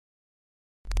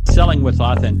selling with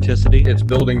authenticity. It's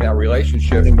building that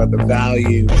relationship. About the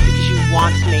value. Because you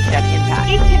want to make that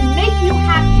impact. It can make you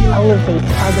happier. Elevate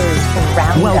others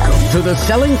around Welcome us. to the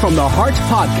Selling from the Heart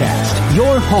podcast,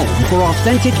 your home for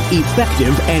authentic,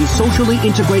 effective, and socially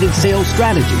integrated sales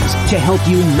strategies to help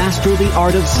you master the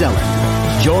art of selling.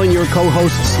 Join your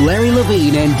co-hosts Larry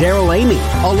Levine and Daryl Amy,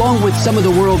 along with some of the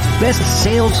world's best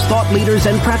sales thought leaders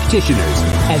and practitioners,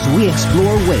 as we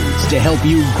explore ways to help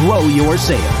you grow your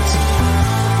sales.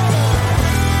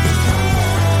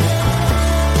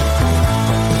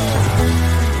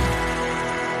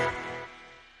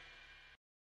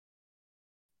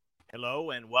 Hello,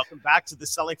 and welcome back to the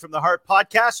Selling from the Heart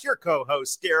podcast. Your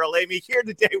co-host, Daryl Amy, here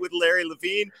today with Larry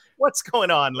Levine. What's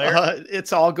going on, Larry?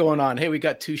 It's all going on. Hey, we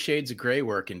got 2 shades of gray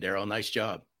working, Daryl. Nice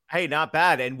job. Hey, not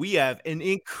bad. And we have an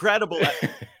incredible episode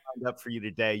lined up for you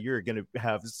today. You're going to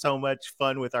have so much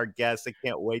fun with our guests. I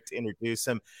can't wait to introduce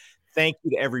them. Thank you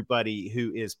to everybody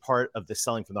who is part of the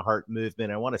Selling from the Heart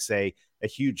movement. I want to say a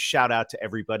huge shout out to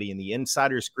everybody in the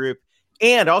Insiders group.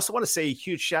 And I also want to say a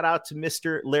huge shout out to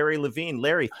Mr. Larry Levine.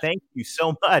 Larry, thank you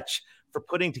so much for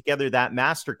putting together that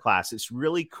masterclass. It's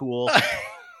really cool.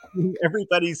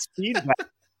 Everybody's feedback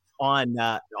on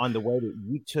the way that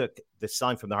you took the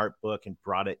Selling from the Heart book and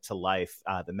brought it to life.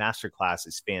 The masterclass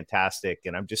is fantastic,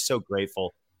 and I'm just so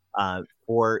grateful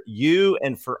for you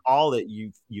and for all that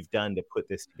you've done to put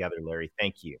this together, Larry.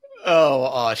 Thank you.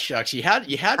 Oh, shucks, you had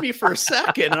me for a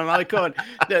second, and I'm like going,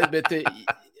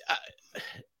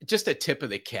 just a tip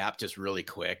of the cap, just really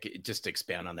quick, just to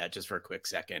expand on that just for a quick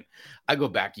second. I go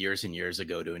back years and years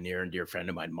ago to a near and dear friend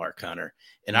of mine, Mark Hunter.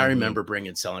 And I remember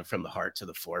bringing Selling from the Heart to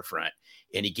the forefront.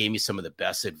 And he gave me some of the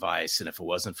best advice. And if it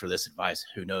wasn't for this advice,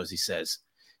 who knows? He says,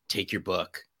 take your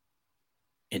book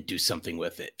and do something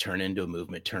with it. Turn it into a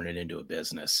movement, turn it into a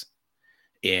business.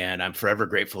 And I'm forever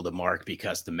grateful to Mark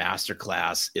because the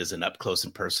masterclass is an up close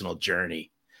and personal journey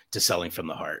to Selling from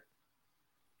the Heart.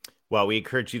 Well, we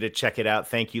encourage you to check it out.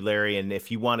 Thank you, Larry. And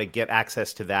if you want to get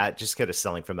access to that, just go to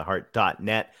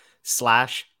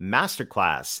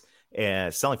sellingfromtheheart.net/masterclass,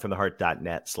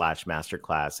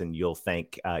 sellingfromtheheart.net/masterclass. And you'll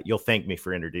thank me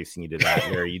for introducing you to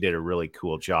that, Larry. You did a really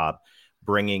cool job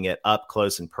bringing it up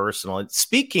close and personal. And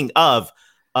speaking of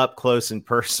up close and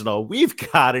personal, we've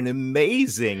got an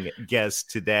amazing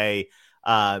guest today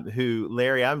who,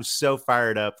 Larry, I'm so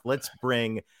fired up. Let's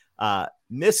bring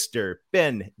Mr.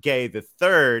 Ben Gay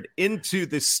III into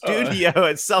the studio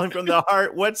at Selling from the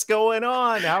Heart. What's going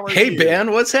on? How are you? Hey,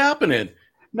 Ben, what's happening?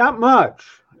 Not much.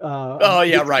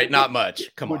 Not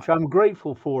much. Come on. Which I'm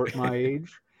grateful for at my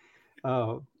age.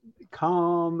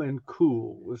 Calm and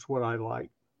cool is what I like.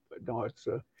 But no,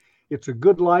 it's a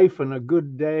good life and a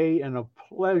good day and a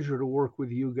pleasure to work with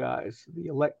you guys. The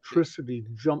electricity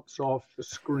jumps off the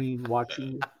screen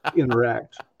watching you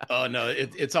interact. Oh, no,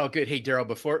 it's all good. Hey, Daryl,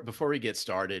 before we get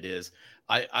started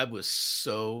I was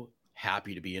so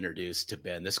happy to be introduced to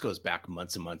Ben. This goes back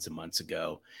months and months and months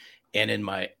ago. And in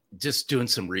my just doing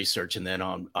some research and then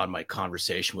on my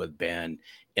conversation with Ben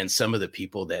and some of the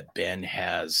people that Ben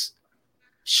has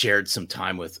shared some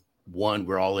time with, one,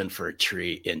 we're all in for a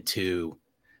treat. And two,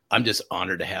 I'm just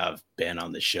honored to have Ben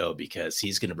on the show because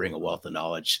he's going to bring a wealth of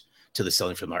knowledge to the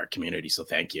Selling from the Heart community. So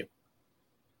thank you.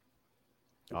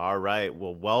 All right.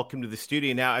 Well, welcome to the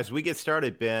studio. Now, as we get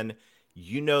started, Ben,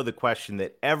 you know the question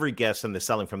that every guest on the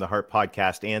Selling from the Heart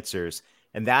podcast answers,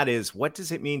 and that is, what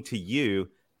does it mean to you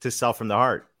to sell from the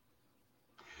heart?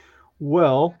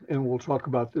 Well, and we'll talk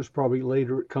about this probably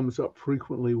later. It comes up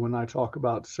frequently when I talk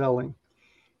about selling.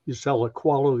 You sell a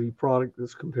quality product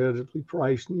that's competitively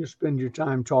priced, and you spend your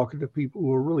time talking to people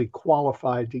who are really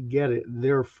qualified to get it.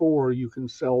 Therefore, you can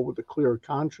sell with a clear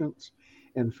conscience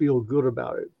and feel good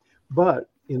about it. But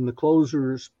in the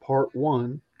Closers Part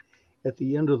 1, at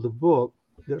the end of the book,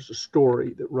 there's a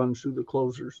story that runs through the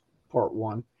Closers Part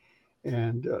 1.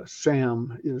 And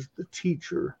Sam is the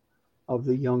teacher of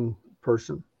the young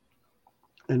person.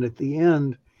 And at the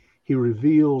end, he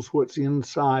reveals what's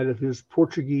inside of his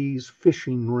Portuguese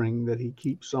fishing ring that he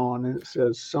keeps on. And it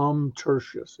says Sum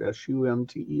Tertius,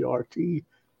 Sumtertius,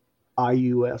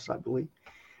 I believe,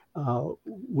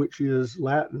 which is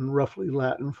roughly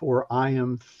Latin for I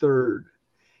am third.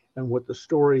 And what the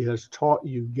story has taught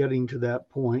you getting to that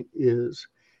point is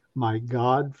my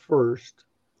God first,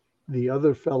 the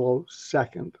other fellow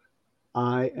second,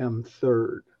 I am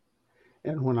third.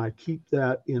 And when I keep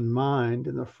that in mind,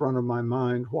 in the front of my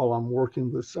mind, while I'm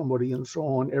working with somebody and so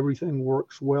on, everything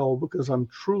works well because I'm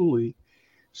truly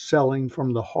selling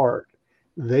from the heart.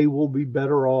 They will be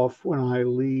better off when I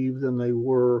leave than they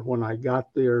were when I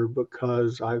got there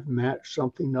because I've matched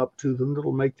something up to them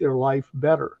that'll make their life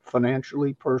better,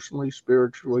 financially, personally,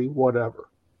 spiritually, whatever.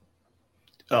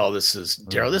 Oh, this is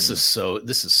Daryl. This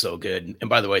is so good. And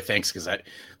by the way, thanks, because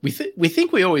we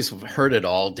think we always heard it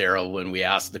all, Daryl, when we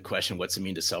asked the question, "What's it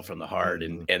mean to sell from the heart?"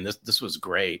 And this was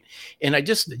great. And I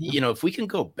just if we can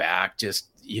go back just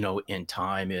in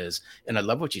time and I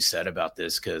love what you said about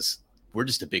this, because we're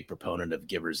just a big proponent of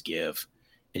givers give,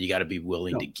 and you got to be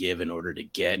willing to give in order to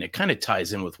get. And it kind of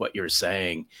ties in with what you're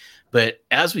saying. But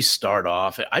as we start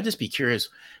off, I'd just be curious,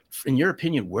 in your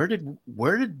opinion, where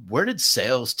did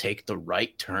sales take the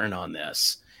right turn on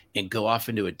this and go off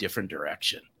into a different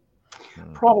direction?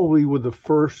 Probably with the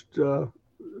first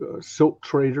silk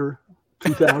trader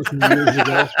 2,000 years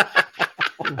ago.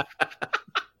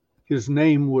 His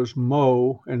name was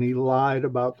Mo, and he lied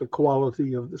about the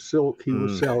quality of the silk he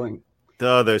was selling.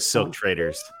 Oh, those silk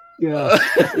traders. Yeah.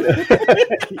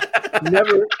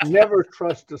 Never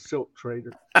trust a silk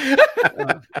trader.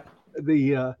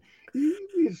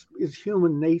 It's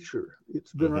human nature.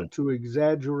 It's been to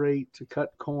exaggerate, to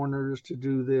cut corners, to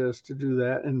do this, to do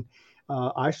that. And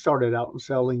I started out in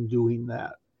selling doing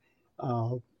that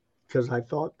because I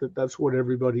thought that that's what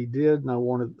everybody did, and I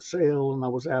wanted the sale, and I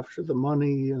was after the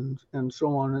money and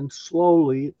so on. And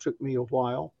slowly, it took me a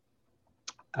while.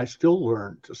 I still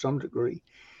learned to some degree,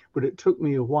 but it took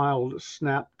me a while to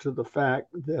snap to the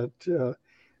fact that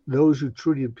those who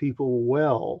treated people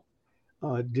well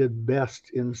did best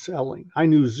in selling. I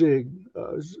knew Zig,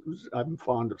 I'm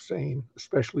fond of saying,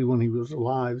 especially when he was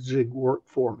alive, Zig worked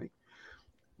for me,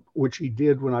 which he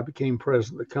did when I became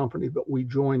president of the company, but we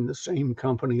joined the same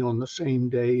company on the same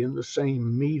day in the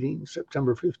same meeting,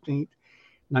 September 15th,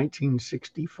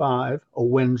 1965, a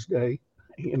Wednesday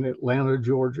in Atlanta,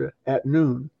 Georgia at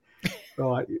noon.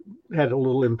 So it had a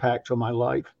little impact on my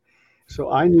life.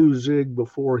 So I knew Zig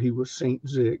before he was Saint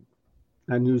Zig.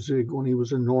 I knew Zig when he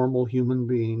was a normal human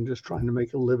being, just trying to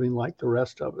make a living like the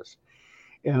rest of us.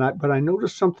 But I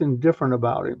noticed something different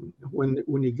about him.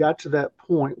 When he got to that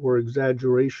point where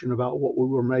exaggeration about what we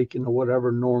were making or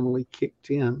whatever normally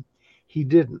kicked in, he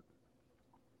didn't.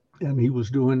 And he was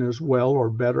doing as well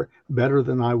or better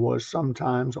than I was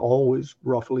sometimes, always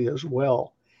roughly as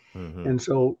well. Mm-hmm. And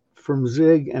so from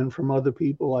Zig and from other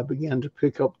people, I began to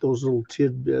pick up those little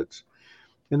tidbits.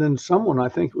 And then someone, I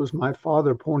think it was my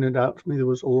father, pointed out to me there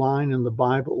was a line in the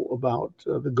Bible about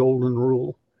the golden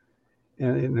rule.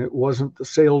 And it wasn't the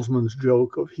salesman's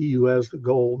joke of he who has the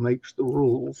goal makes the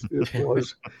rules. It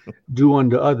was do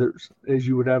unto others as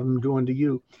you would have them do unto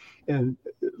you. And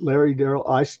Larry, Daryl,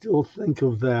 I still think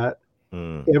of that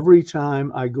every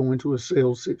time I go into a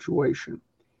sales situation,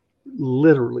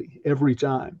 literally every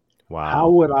time. Wow. How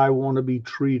would I want to be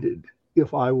treated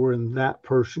if I were in that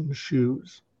person's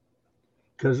shoes?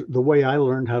 Because the way I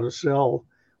learned how to sell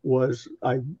was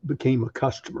I became a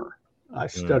customer. I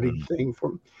studied things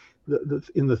from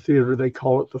in the theater, they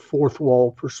call it the fourth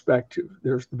wall perspective.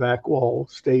 There's the back wall,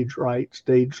 stage right,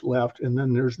 stage left, and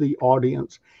then there's the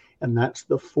audience. And that's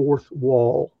the fourth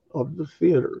wall of the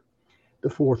theater,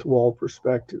 the fourth wall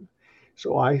perspective.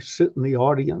 So I sit in the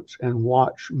audience and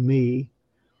watch me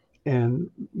and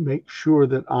make sure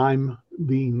that I'm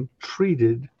being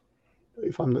treated.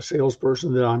 If I'm the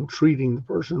salesperson, that I'm treating the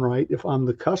person right. If I'm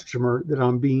the customer, that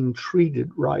I'm being treated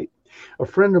right. A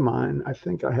friend of mine, I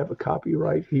think I have a copy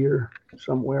right here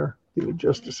somewhere. Give me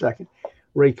just a second.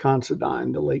 Ray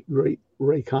Considine, the late great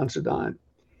Ray Considine,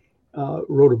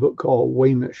 wrote a book called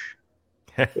Wamish,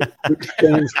 which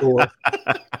stands for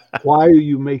 "Why Are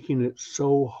You Making It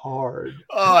So Hard?"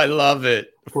 Oh, I love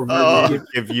it. For me to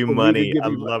give you money. I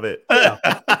love it. Yeah.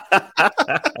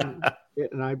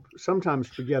 And I sometimes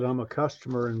forget I'm a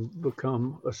customer and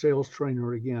become a sales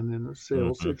trainer again in a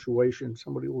sales situation.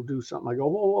 Somebody will do something. I go,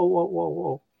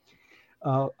 whoa.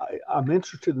 I'm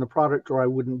interested in the product or I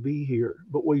wouldn't be here.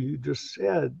 But what you just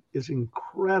said is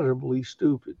incredibly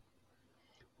stupid.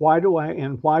 Why do I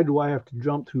have to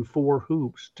jump through 4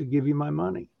 hoops to give you my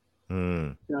money?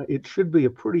 It should be a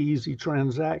pretty easy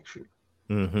transaction.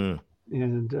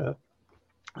 And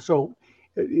so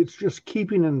it's just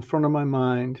keeping in front of my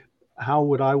mind, how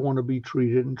would I want to be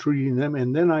treated and treating them?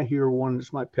 And then I hear one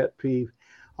that's my pet peeve.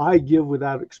 I give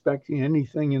without expecting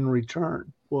anything in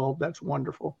return. Well, that's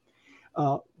wonderful.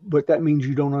 But that means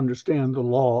you don't understand the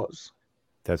laws.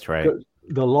 That's right.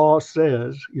 The law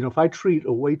says, if I treat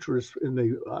a waitress I'm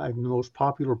the most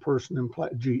popular person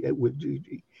with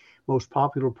Gigi, most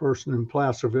popular person in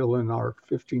Placerville in our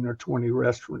 15 or 20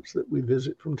 restaurants that we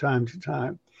visit from time to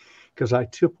time, because I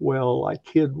tip well, I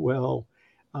kid well,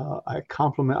 I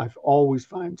compliment. I've always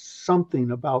find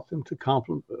something about them to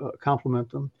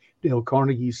compliment them. Dale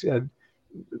Carnegie said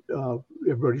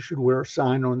everybody should wear a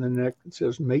sign on the neck that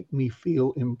says "Make me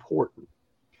feel important."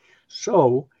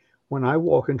 So when I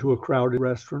walk into a crowded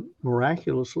restaurant,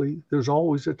 miraculously, there's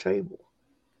always a table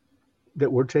that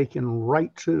we're taken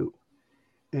right to.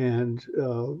 And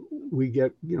we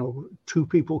get, two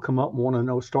people come up and want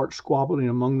to start squabbling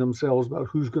among themselves about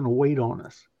who's going to wait on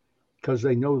us because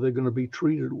they know they're going to be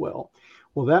treated well.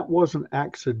 Well, that wasn't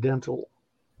accidental.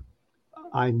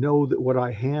 I know that what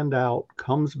I hand out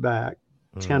comes back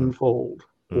tenfold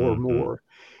or more.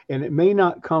 And it may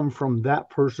not come from that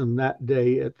person that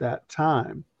day at that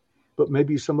time, but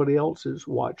maybe somebody else is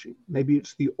watching. Maybe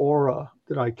it's the aura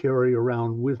that I carry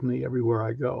around with me everywhere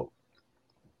I go.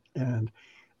 And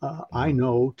I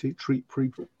know to treat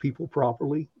people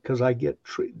properly because I get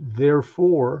treated.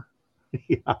 Therefore,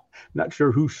 not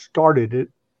sure who started it,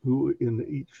 who in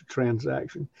each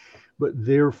transaction, but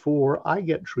therefore I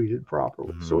get treated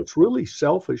properly. So it's really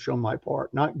selfish on my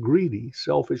part, not greedy.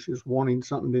 Selfish is wanting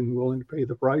something and willing to pay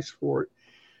the price for it.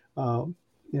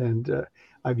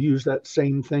 I've used that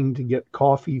same thing to get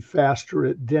coffee faster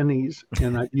at Denny's,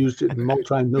 and I've used it in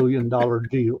multi-million-dollar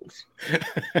deals.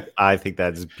 I think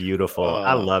that's beautiful.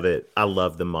 I love it. I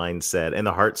love the mindset and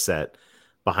the heart set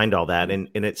behind all that. And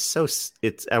it's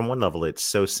at one level, it's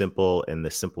so simple, and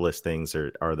the simplest things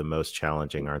are the most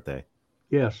challenging, aren't they?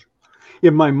 Yes.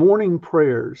 In my morning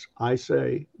prayers, I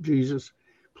say, Jesus,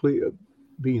 please,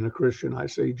 being a Christian, I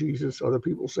say, Jesus, other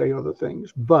people say other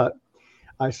things, but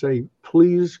I say,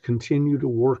 please continue to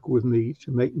work with me to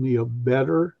make me a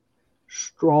better,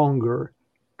 stronger,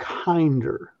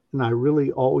 kinder. And I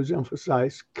really always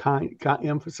emphasize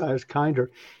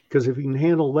kinder, because if you can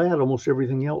handle that, almost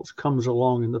everything else comes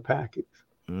along in the package.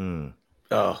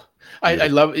 Oh, I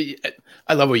love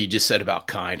what you just said about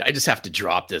kind. I just have to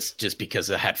drop this just because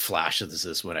I had flashes of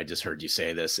this when I just heard you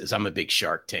say this. Is I'm a big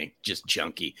Shark Tank just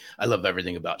junkie. I love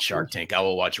everything about Shark Tank. I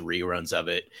will watch reruns of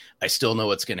it. I still know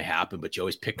what's going to happen, but you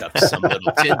always pick up some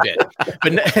little tidbit.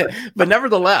 But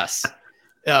nevertheless,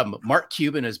 Mark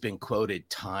Cuban has been quoted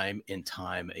time and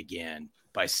time again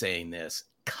by saying this: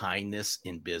 kindness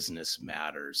in business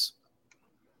matters.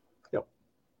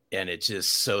 And it's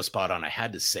just so spot on. I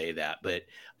had to say that, but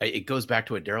it goes back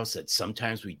to what Daryl said.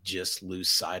 Sometimes we just lose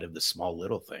sight of the small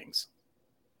little things.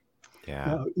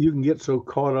 Yeah. You can get so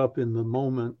caught up in the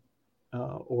moment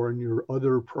or in your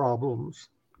other problems.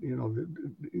 I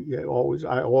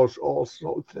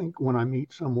also think when I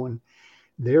meet someone,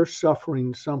 they're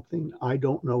suffering something I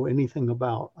don't know anything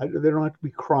about. They don't have to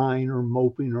be crying or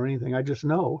moping or anything. I just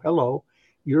know, hello,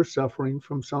 you're suffering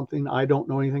from something I don't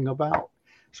know anything about.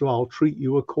 So I'll treat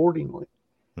you accordingly.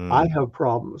 I have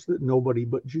problems that nobody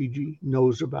but Gigi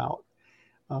knows about.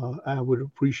 I would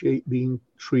appreciate being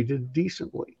treated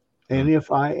decently. And if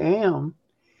I am,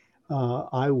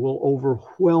 I will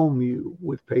overwhelm you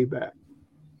with payback.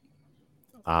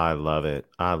 I love it.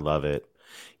 I love it.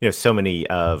 So many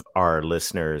of our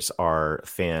listeners are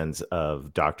fans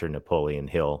of Dr. Napoleon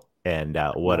Hill, and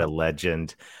what a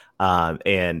legend.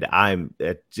 And I'm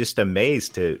just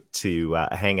amazed to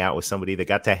hang out with somebody that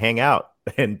got to hang out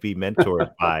and be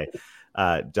mentored by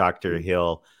Dr.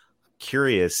 Hill.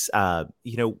 Curious,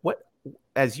 what,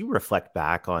 as you reflect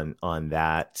back on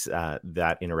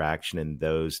that interaction in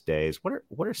those days, what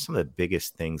are some of the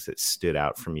biggest things that stood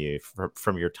out from you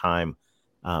from your time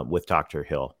with Dr.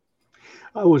 Hill?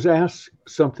 I was asked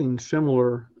something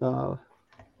similar.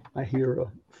 I hear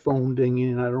a phone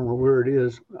dinging. I don't know where it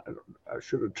is. I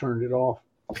should have turned it off.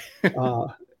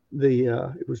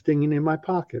 It was dinging in my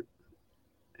pocket.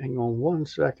 Hang on one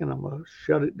second. I'm going to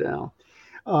shut it down.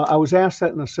 I was asked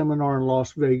that in a seminar in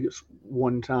Las Vegas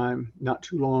one time, not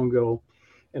too long ago.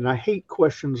 And I hate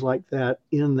questions like that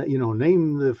name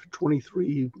the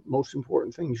 23 most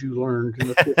important things you learned in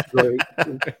the fifth grade.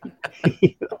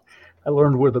 I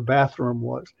learned where the bathroom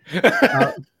was.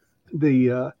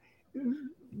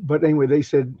 But anyway, they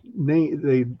said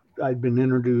I'd been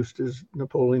introduced as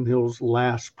Napoleon Hill's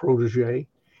last protege,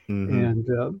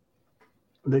 and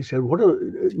they said,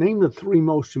 name the three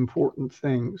most important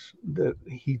things that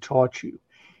he taught you.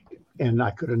 And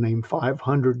I could have named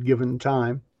 500 given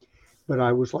time, but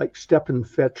I was like Stepin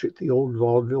Fetch at the old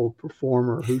vaudeville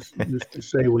performer who used to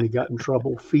say when he got in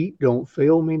trouble, "Feet don't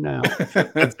fail me now."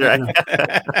 That's right.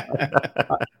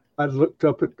 I looked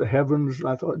up at the heavens and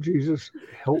I thought, Jesus,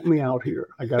 help me out here.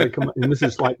 I got to come up. And this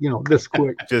is like, this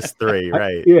quick. Just three,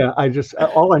 right?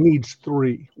 All I need is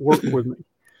three. Work with me.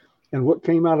 And what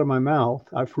came out of my mouth,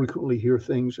 I frequently hear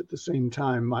things at the same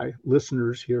time. My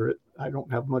listeners hear it. I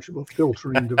don't have much of a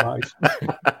filtering device.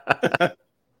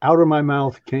 Out of my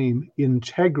mouth came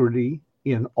integrity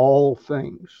in all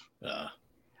things.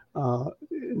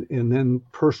 And then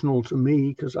personal to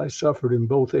me, because I suffered in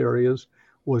both areas,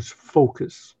 was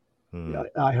focus.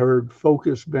 I heard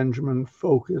focus, Benjamin,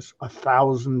 focus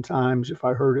 1,000 times if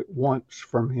I heard it once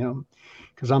from him,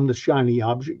 because I'm the shiny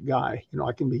object guy.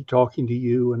 I can be talking to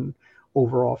you, and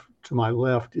over off to my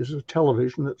left is a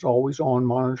television that's always on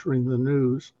monitoring the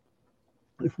news.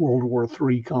 If World War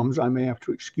III comes, I may have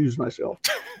to excuse myself.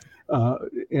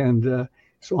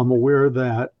 So I'm aware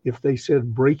that if they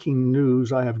said breaking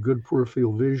news, I have good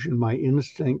peripheral vision, my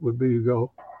instinct would be to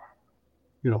go,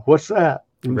 what's that?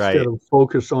 Instead of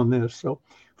focus on this. So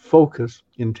focus,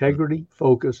 integrity,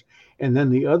 focus. And then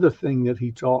the other thing that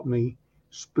he taught me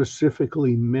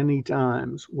specifically many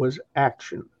times was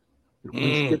action.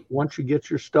 Once you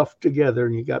get your stuff together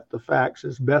and you got the facts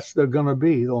as best they're going to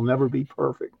be, they'll never be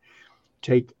perfect.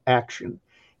 Take action.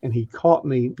 And he caught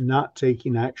me not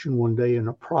taking action one day in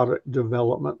a product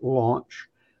development launch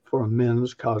for a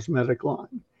men's cosmetic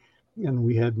line. And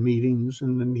we had meetings,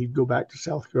 and then he'd go back to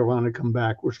South Carolina, come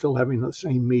back. We're still having the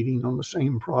same meeting on the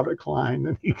same product line,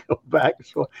 and he'd go back.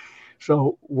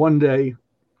 So one day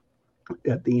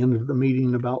at the end of the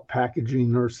meeting about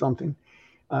packaging or something,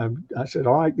 I said,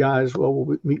 all right, guys, well,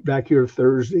 we'll meet back here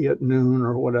Thursday at noon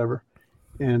or whatever.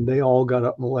 And they all got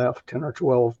up and left, 10 or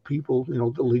 12 people,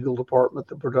 the legal department,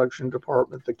 the production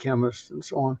department, the chemists, and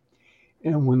so on.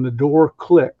 And when the door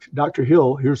clicked, Dr.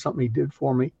 Hill, here's something he did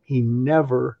for me. He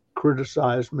never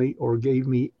criticized me or gave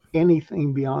me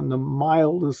anything beyond the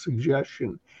mildest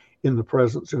suggestion in the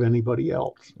presence of anybody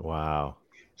else. Wow.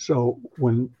 So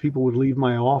when people would leave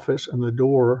my office and the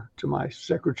door to my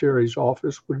secretary's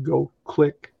office would go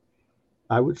click,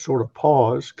 I would sort of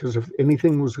pause, because if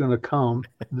anything was going to come,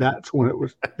 that's when it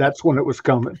was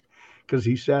coming, because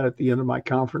he sat at the end of my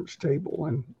conference table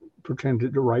and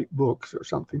pretended to write books or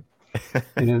something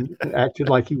and acted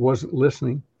like he wasn't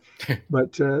listening.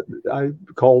 But I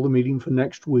called the meeting for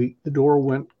next week. The door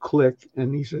went click,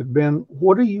 and he said, Ben,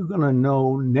 what are you going to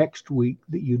know next week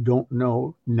that you don't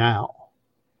know now?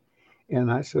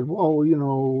 And I said, well,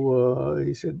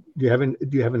 he said, do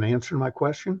you have an answer to my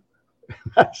question?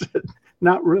 I said,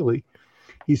 not really.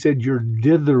 He said, you're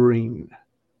dithering.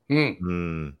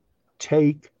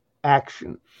 Take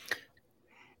action.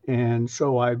 And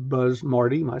so I buzzed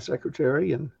Marty, my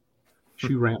secretary, and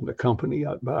she ran the company,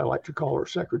 but I like to call her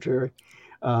secretary.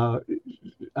 I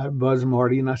buzzed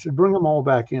Marty and I said, bring them all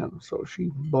back in. So she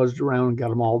buzzed around and got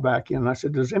them all back in. And I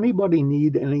said, does anybody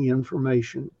need any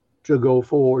information to go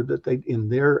forward that they, in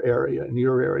their area, in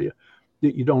your area,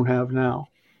 that you don't have now?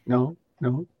 No.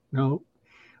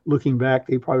 Looking back,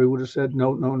 they probably would have said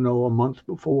no a month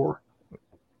before.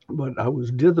 But I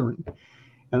was dithering.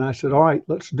 And I said, all right,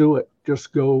 let's do it.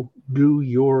 Just go do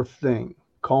your thing.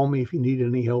 Call me if you need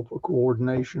any help or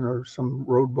coordination or some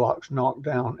roadblocks knocked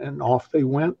down. And off they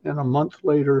went. And a month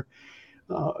later,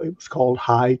 it was called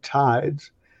High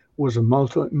Tides, was a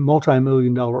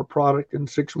multi-million-dollar product. And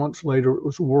 6 months later, it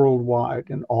was worldwide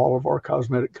in all of our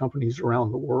cosmetic companies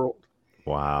around the world.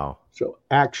 Wow. So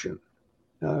action.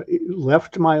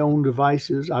 Left to my own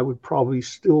devices, I would probably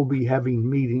still be having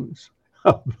meetings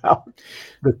about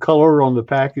the color on the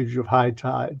package of High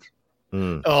Tides.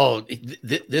 Oh,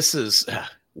 this is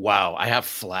wow. I have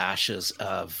flashes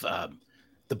of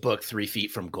the book 3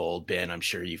 Feet from Gold, Ben. I'm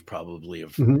sure you've probably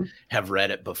have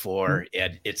read it before.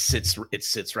 And it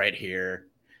sits right here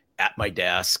at my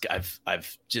desk.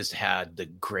 I've just had the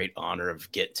great honor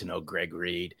of getting to know Greg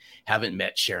Reid. Haven't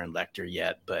met Sharon Lechter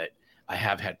yet, but I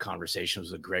have had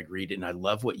conversations with Greg Reid, and I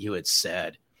love what you had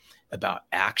said about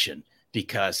action,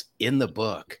 because in the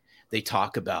book they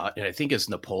talk about, and I think it's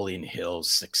Napoleon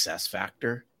Hill's success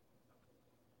factor,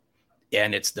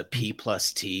 and it's the P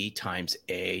plus T times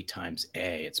A times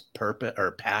A. It's purpose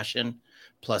or passion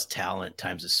plus talent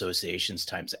times associations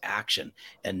times action,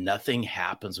 and nothing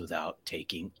happens without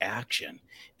taking action.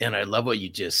 And I love what you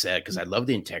just said, because I love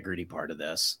the integrity part of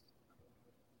this.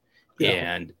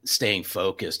 And staying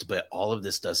focused, but all of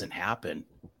this doesn't happen.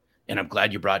 And I'm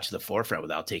glad you brought it to the forefront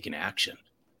without taking action.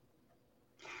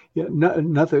 Yeah,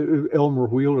 nothing. Elmer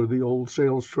Wheeler, the old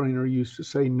sales trainer, used to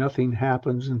say, nothing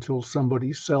happens until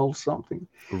somebody sells something.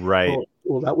 Right.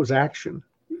 Well, that was action.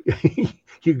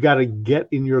 You got to get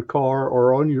in your car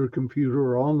or on your computer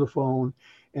or on the phone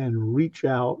and reach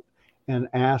out and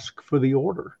ask for the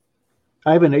order.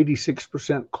 I have an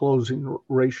 86% closing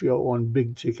ratio on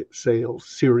big ticket sales,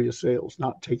 serious sales,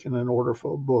 not taking an order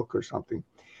for a book or something.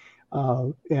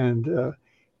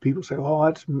 People say, oh,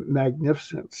 that's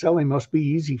magnificent. Selling must be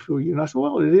easy for you. And I said,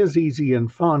 well, it is easy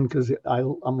and fun, because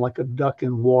I'm like a duck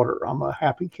in water. I'm a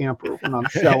happy camper when I'm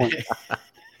selling.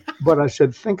 But I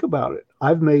said, think about it.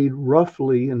 I've made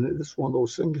roughly, and this is one of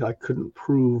those things I couldn't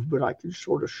prove, but I could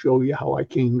sort of show you how I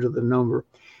came to the number.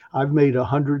 I've made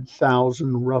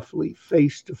 100,000 roughly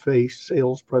face-to-face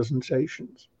sales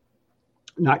presentations,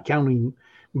 not counting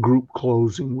group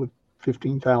closing with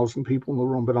 15,000 people in the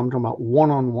room, but I'm talking about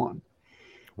one-on-one.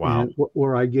 Wow. And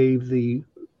where I gave the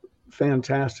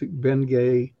fantastic Ben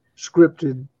Gay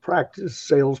scripted practice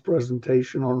sales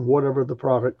presentation on whatever the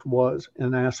product was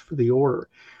and asked for the order.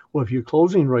 Well, if your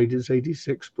closing rate is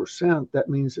 86%, that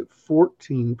means that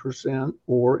 14%,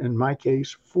 or in my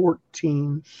case,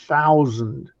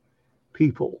 14,000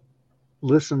 people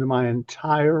listened to my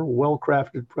entire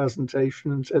well-crafted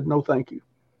presentation and said, no, thank you.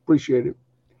 Appreciate it.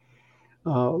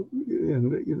 I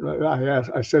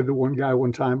said to one guy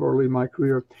one time early in my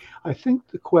career, I think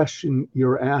the question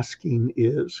you're asking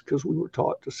is, because we were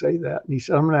taught to say that, and he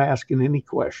said, I'm not asking any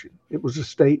question. It was a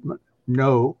statement.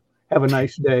 No. Have a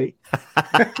nice day.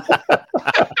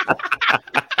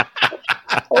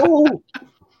 Oh,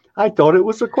 I thought it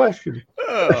was a question.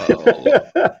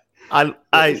 I love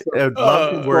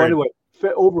the word. Anyway,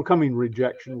 overcoming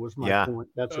rejection was my point.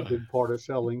 That's a big part of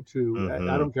selling too. Mm-hmm.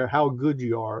 I don't care how good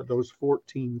you are. Those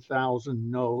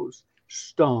 14,000 no's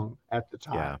stung at the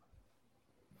time. Yeah.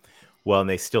 Well, and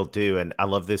they still do. And I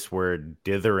love this word,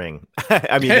 dithering.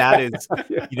 I mean, that is,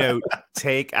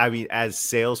 as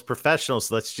sales professionals,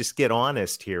 let's just get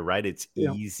honest here, right? It's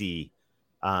easy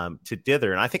to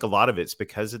dither. And I think a lot of it's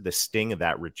because of the sting of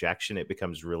that rejection. It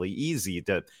becomes really easy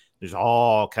there's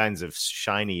all kinds of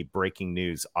shiny breaking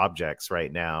news objects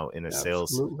right now in a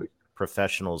sales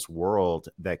professional's world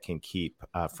that can keep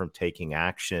from taking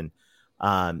action.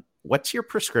 What's your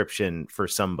prescription for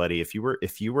somebody if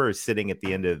you were sitting at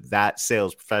the end of that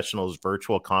sales professional's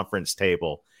virtual conference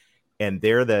table and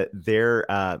they're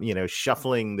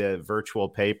shuffling the virtual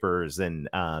papers and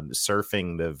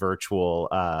surfing the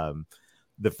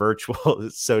virtual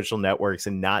social networks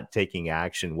and not taking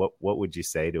action? What would you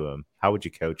say to them? How would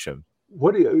you coach them?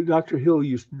 Dr. Hill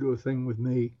used to do a thing with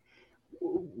me.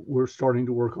 We're starting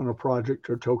to work on a project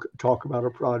or talk about a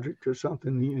project or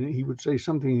something. And he would say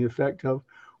something to the effect of,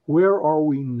 where are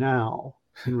we now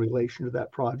in relation to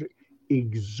that project?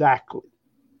 Exactly.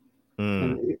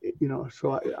 And,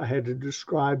 so I had to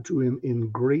describe to him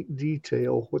in great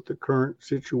detail what the current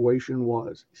situation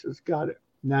was. He says, got it.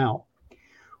 Now,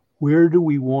 where do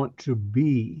we want to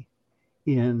be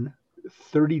in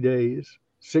 30 days,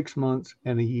 6 months,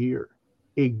 and a year?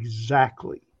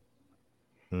 Exactly.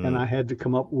 And I had to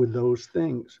come up with those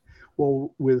things.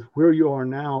 Well, with where you are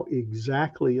now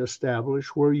exactly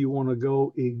established, where you want to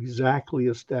go exactly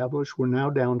established, we're now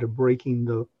down to breaking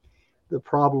the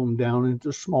problem down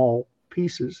into small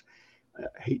pieces. I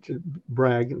hate to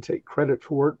brag and take credit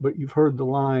for it, but you've heard the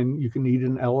line, you can eat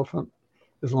an elephant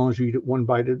as long as you eat it one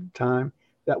bite at a time.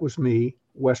 That was me,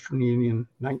 Western Union,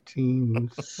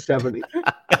 1970.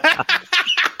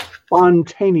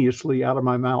 Spontaneously out of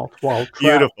my mouth while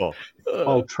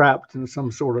trapped in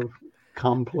some sort of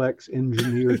complex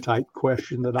engineer type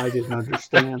question that I didn't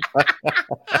understand.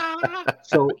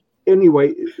 So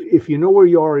anyway, if you know where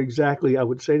you are exactly, I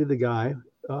would say to the guy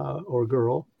or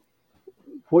girl,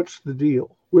 what's the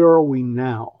deal? Where are we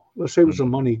now? Let's say it was a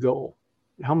money goal.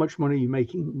 How much money are you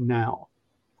making now?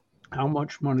 How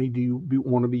much money do you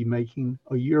want to be making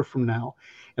a year from now?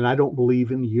 And I don't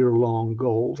believe in year-long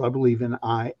goals. I believe in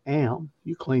I am.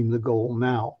 You claim the goal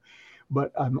now.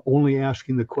 But I'm only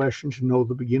asking the question to know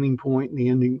the beginning point and the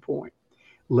ending point.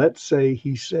 Let's say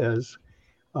he says,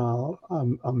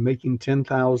 I'm making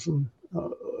 $10,000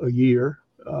 a year,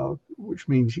 which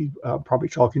means he's probably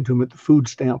talking to him at the food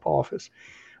stamp office.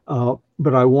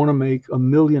 But I want to make $1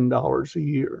 million a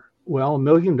year. Well, $1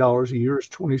 million a year is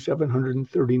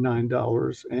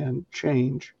 $2,739 and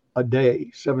change a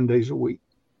day, 7 days a week.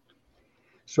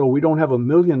 So we don't have $1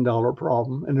 million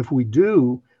problem. And if we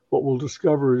do, what we'll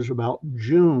discover is about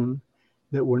June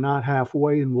that we're not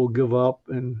halfway and we'll give up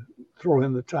and throw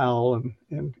in the towel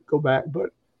and go back. But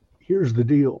here's the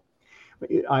deal.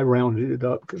 I rounded it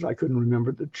up because I couldn't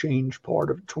remember the change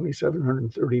part of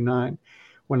 2,739.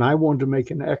 When I wanted to make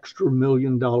an extra $1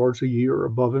 million a year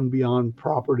above and beyond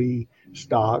property,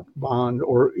 stock, bond,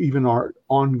 or even our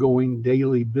ongoing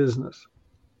daily business,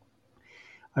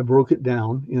 I broke it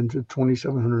down into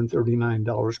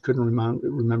 $2,739. Couldn't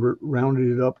remember,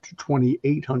 rounded it up to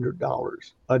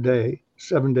 $2,800 a day,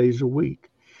 7 days a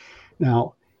week.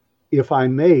 Now, if I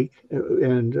make,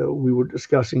 and we were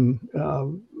discussing,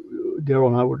 Daryl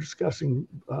and I were discussing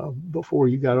before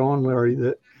you got on, Larry,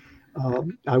 that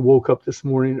I woke up this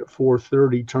morning at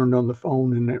 4:30, turned on the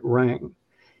phone, and it rang.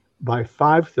 By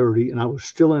 5:30, and I was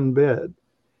still in bed,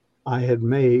 I had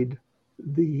made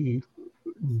the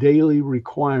daily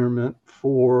requirement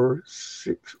for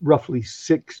roughly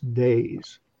 6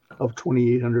 days of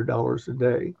 $2,800 a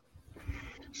day.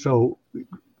 So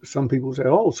some people say,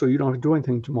 oh, so you don't have to do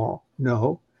anything tomorrow.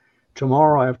 No,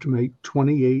 tomorrow I have to make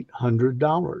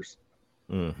 $2,800.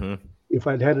 Mm-hmm. If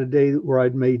I'd had a day where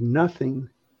I'd made nothing,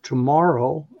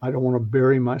 tomorrow I don't want to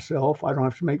bury myself. I don't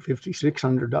have to make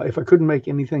 $5,600. If I couldn't make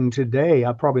anything today,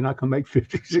 I'm probably not going to make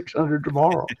 $5,600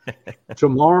 tomorrow.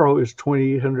 Tomorrow is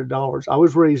 $2,800. I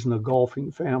was raised in a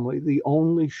golfing family. The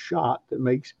only shot that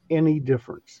makes any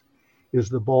difference is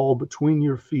the ball between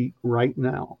your feet right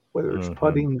now, whether it's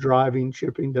putting, driving,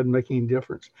 chipping, doesn't make any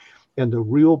difference. And the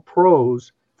real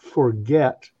pros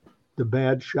forget the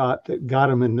bad shot that got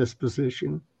them in this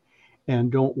position and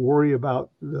don't worry about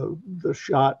the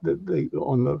shot that they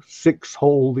on the sixth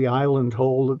hole, the island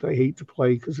hole that they hate to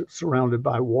play because it's surrounded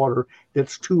by water.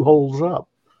 That's 2 holes up.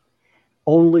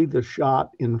 Only the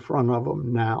shot in front of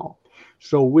them now.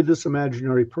 So with this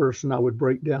imaginary person, I would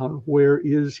break down where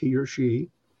is he or she,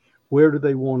 where do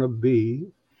they want to be,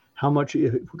 how much,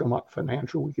 if we're talking about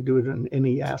financial, we could do it in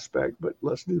any aspect, but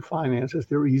let's do finances,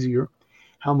 they're easier.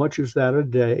 How much is that a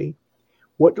day?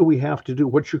 What do we have to do?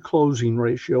 What's your closing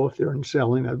ratio? If they're in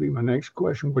selling, that'd be my next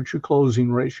question. What's your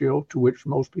closing ratio? To which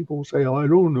most people will say, oh, I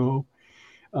don't know.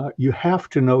 You have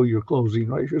to know your closing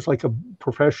ratio. It's like a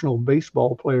professional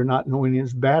baseball player not knowing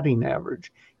his batting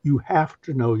average. You have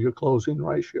to know your closing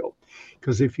ratio,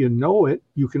 because if you know it,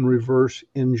 you can reverse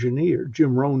engineer.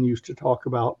 Jim Rohn used to talk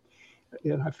about,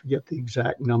 and I forget the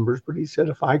exact numbers, but he said,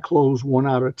 if I close 1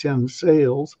 out of 10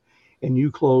 sales and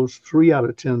you close 3 out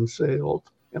of 10 sales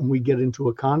and we get into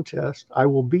a contest, I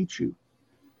will beat you.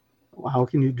 Well, how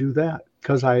can you do that?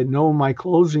 Because I know my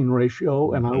closing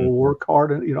ratio and I will work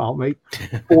hard and, I'll make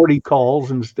 40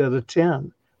 calls instead of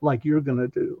 10 like you're going to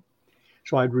do.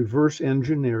 So I'd reverse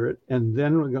engineer it. And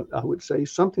then I would say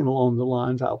something along the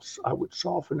lines, I would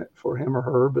soften it for him or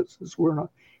her, but since we're in a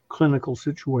clinical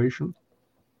situation,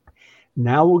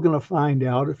 now we're going to find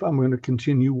out if I'm going to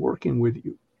continue working with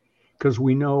you, because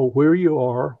we know where you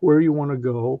are, where you want to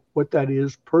go, what that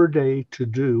is per day to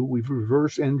do. We've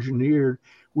reverse engineered.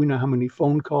 We know how many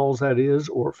phone calls that is,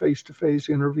 or face-to-face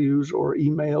interviews, or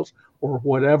emails, or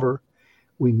whatever.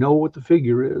 We know what the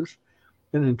figure is.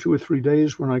 And in 2 or 3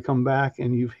 days, when I come back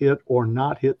and you've hit or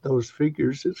not hit those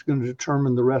figures, it's going to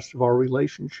determine the rest of our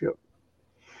relationship.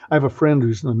 I have a friend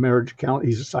who's in the marriage counseling.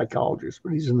 He's a psychologist,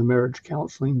 but he's in the marriage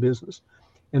counseling business.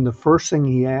 And the first thing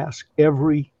he asks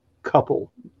every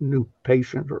couple, new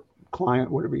patient or client,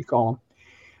 whatever you call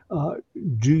them,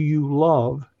 do you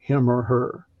love him or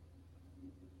her?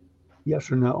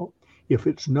 Yes or no? If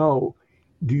it's no,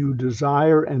 do you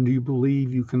desire and do you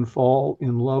believe you can fall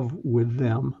in love with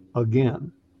them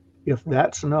again? If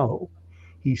that's no,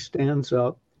 he stands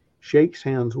up, shakes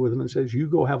hands with them and says, you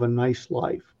go have a nice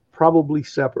life, probably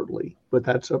separately, but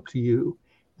that's up to you.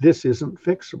 This isn't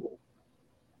fixable.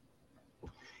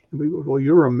 And we go, well,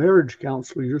 you're a marriage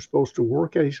counselor. You're supposed to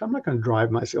work at it. I'm not going to drive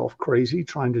myself crazy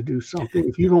trying to do something.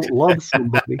 If you don't love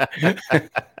somebody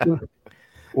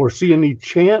or see any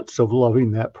chance of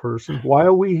loving that person, why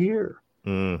are we here?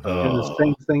 Mm-hmm. And the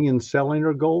same thing in selling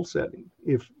or goal setting.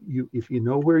 If you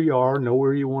know where you are, know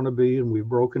where you want to be, and we've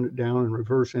broken it down and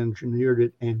reverse engineered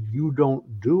it, and you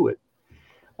don't do it,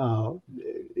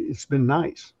 it's been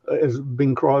nice. As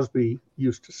Bing Crosby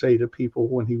used to say to people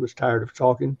when he was tired of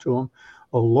talking to them,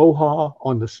 aloha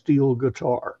on the steel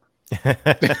guitar.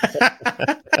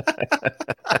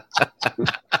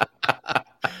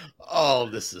 Oh,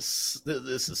 this is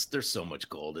there's so much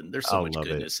gold and there's so much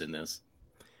goodness in this.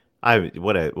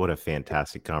 What a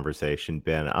fantastic conversation,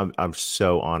 Ben. I'm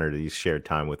so honored that you shared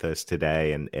time with us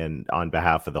today, and on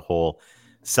behalf of the whole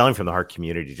Selling from the Heart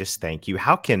community, just thank you.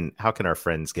 How can our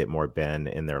friends get more Ben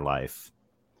in their life?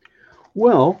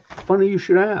 Well, funny you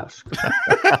should ask.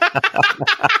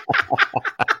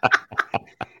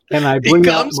 And I bring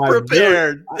I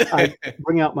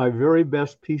bring out my very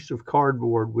best piece of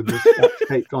cardboard with this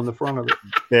taped on the front of it.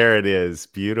 There it is.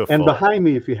 Beautiful. And behind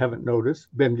me, if you haven't noticed,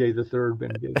 Ben Gay III,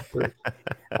 Ben Gay III.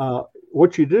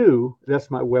 What you do,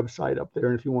 that's my website up there.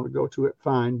 And if you want to go to it,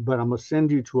 fine. But I'm going to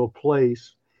send you to a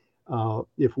place.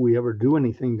 If we ever do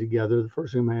anything together, the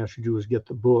first thing I'm going to ask you to do is get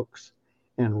the books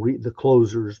and read the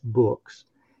closers' books.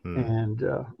 And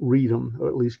read them, or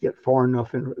at least get far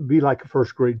enough and be like a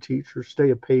first grade teacher,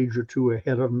 stay a page or two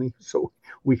ahead of me so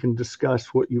we can discuss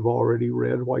what you've already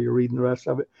read while you're reading the rest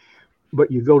of it.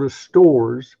 But you go to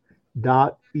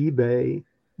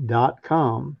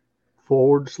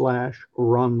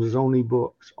stores.ebay.com/Ronzoni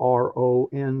books,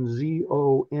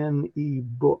 RONZONE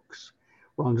books.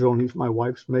 Ronzoni is my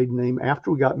wife's maiden name. After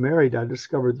we got married, I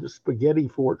discovered the spaghetti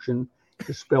fortune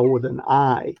is spelled with an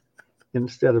I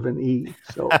instead of an E.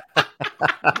 So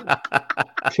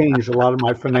changed a lot of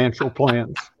my financial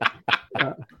plans.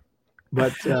 But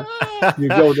But you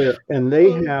go there, and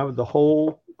they have the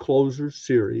whole Closers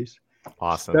series,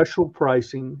 Awesome. special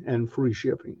pricing and free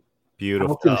shipping.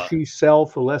 Beautiful. How can she sell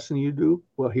for less than you do?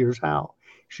 Well, here's how.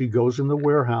 She goes in the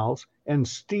warehouse and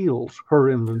steals her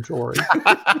inventory,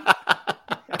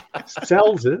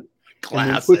 sells it, and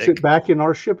then puts it back in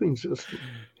our shipping system.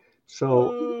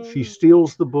 So she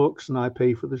steals the books and I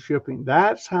pay for the shipping.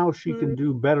 That's how she can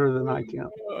do better than I can.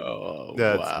 Oh,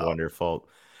 that's wonderful.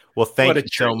 Well, thank you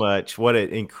so much. What an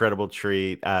incredible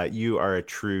treat. You are a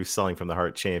true Selling from the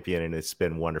Heart champion, and it's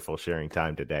been wonderful sharing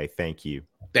time today. Thank you.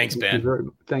 Thanks,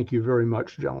 Ben. Thank you very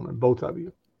much, gentlemen, both of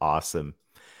you. Awesome.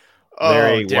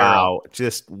 Larry, Daryl. wow.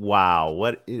 Just wow.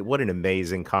 What an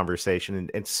amazing conversation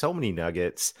and so many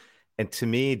nuggets. And to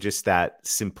me, just that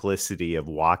simplicity of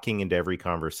walking into every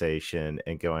conversation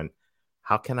and going,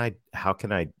 how can I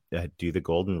do the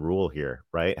golden rule here,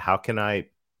 right? How can I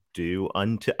do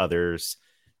unto others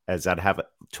as I'd have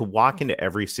to walk into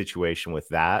every situation with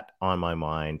that on my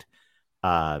mind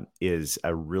is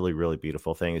a really, really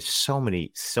beautiful thing. There's so many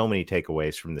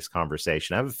takeaways from this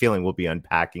conversation. I have a feeling we'll be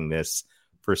unpacking this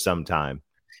for some time.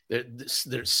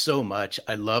 There's so much.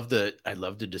 I love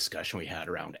the discussion we had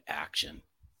around action.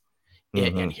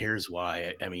 Mm-hmm. And here's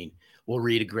why. I mean, we'll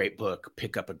read a great book,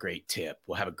 pick up a great tip.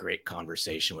 We'll have a great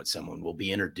conversation with someone. We'll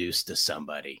be introduced to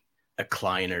somebody. A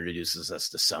client introduces us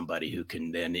to somebody who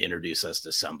can then introduce us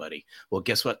to somebody. Well,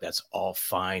 guess what? That's all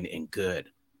fine and good.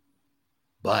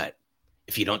 But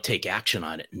if you don't take action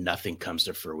on it, nothing comes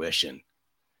to fruition.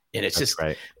 And it's That's just,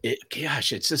 right.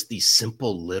 It's just these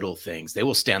simple little things. They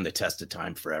will stand the test of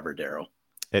time forever, Daryl.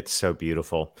 It's so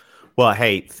beautiful. Well,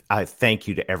 hey, thank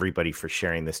you to everybody for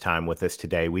sharing this time with us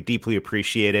today. We deeply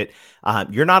appreciate it.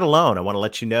 You're not alone. I want to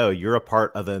let you know you're a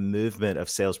part of a movement of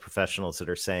sales professionals that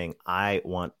are saying, I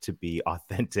want to be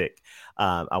authentic.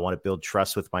 I want to build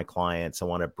trust with my clients. I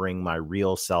want to bring my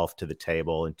real self to the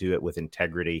table and do it with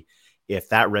integrity. If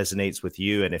that resonates with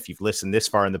you, and if you've listened this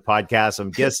far in the podcast,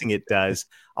 I'm guessing it does,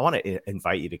 I want to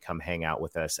invite you to come hang out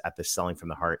with us at the Selling from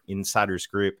the Heart Insiders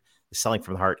Group. The Selling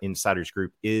from the Heart Insiders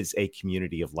Group is a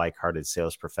community of like-hearted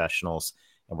sales professionals,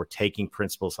 and we're taking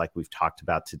principles like we've talked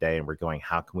about today, and we're going,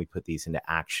 how can we put these into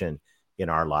action in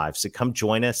our lives? So come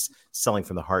join us,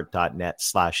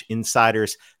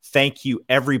 sellingfromtheheart.net/insiders. Thank you,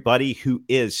 everybody who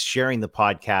is sharing the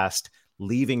podcast,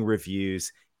 leaving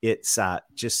reviews. It's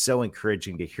just so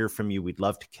encouraging to hear from you. We'd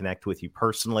love to connect with you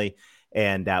personally,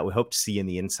 and we hope to see you in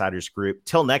the Insiders Group.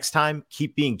 Till next time,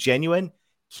 keep being genuine,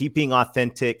 keep being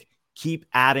authentic, keep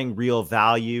adding real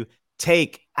value,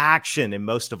 take action, and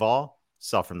most of all,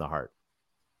 sell from the heart.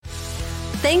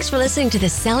 Thanks for listening to the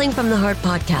Selling from the Heart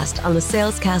podcast on the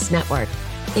Salescast Network.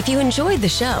 If you enjoyed the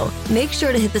show, make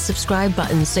sure to hit the subscribe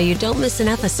button so you don't miss an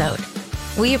episode.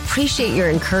 We appreciate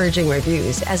your encouraging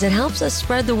reviews as it helps us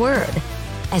spread the word.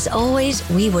 As always,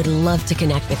 we would love to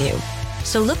connect with you.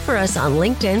 So look for us on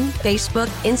LinkedIn, Facebook,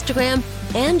 Instagram,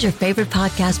 and your favorite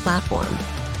podcast platform.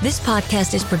 This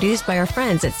podcast is produced by our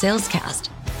friends at Salescast.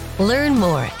 Learn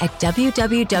more at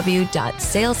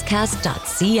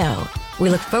www.salescast.co. We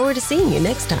look forward to seeing you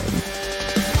next time.